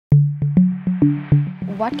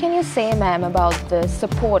What can you say, ma'am, about the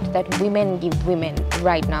support that women give women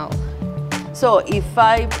right now? So if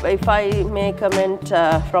I may comment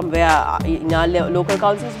from where in our local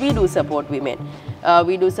councils we do support women.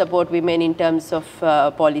 We do support women in terms of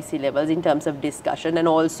policy levels, in terms of discussion, and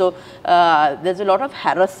also there's a lot of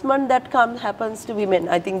harassment that happens to women.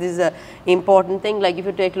 I think this is an important thing. Like if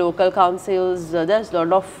you take local councils, there's a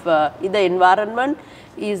lot of the environment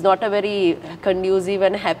is not a very conducive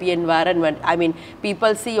and happy environment. I mean,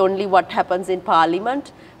 people see only what happens in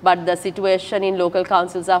parliament, but the situation in local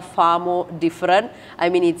councils are far more different. I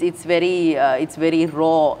mean, it's very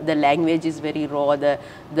raw. The language is very raw.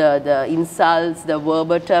 The insults, the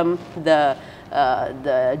verbatim, the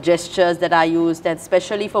gestures that are used, and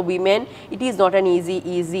especially for women, it is not an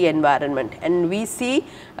easy environment. And we see,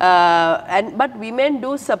 but women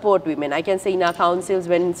do support women. I can say in our councils,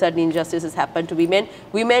 when certain injustices happen to women,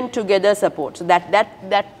 women together support. So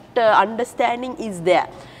that understanding is there.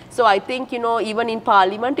 So I think, you know, even in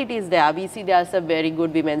parliament it is there. We see there's a very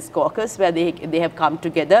good women's caucus where they have come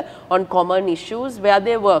together on common issues where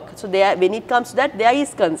they work. So when it comes to that, there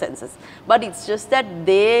is consensus. But it's just that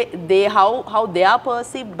how they are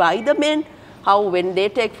perceived by the men, how when they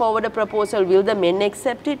take forward a proposal, will the men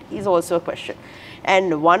accept it, is also a question.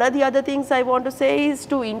 And one of the other things I want to say is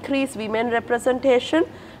to increase women representation.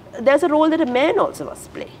 There's a role that a man also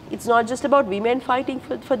must play. It's not just about women fighting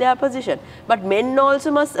for their position, but men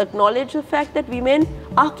also must acknowledge the fact that women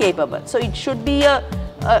are capable. So it should be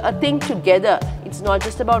a thing together. It's not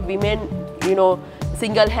just about women, you know,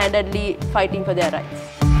 single-handedly fighting for their rights.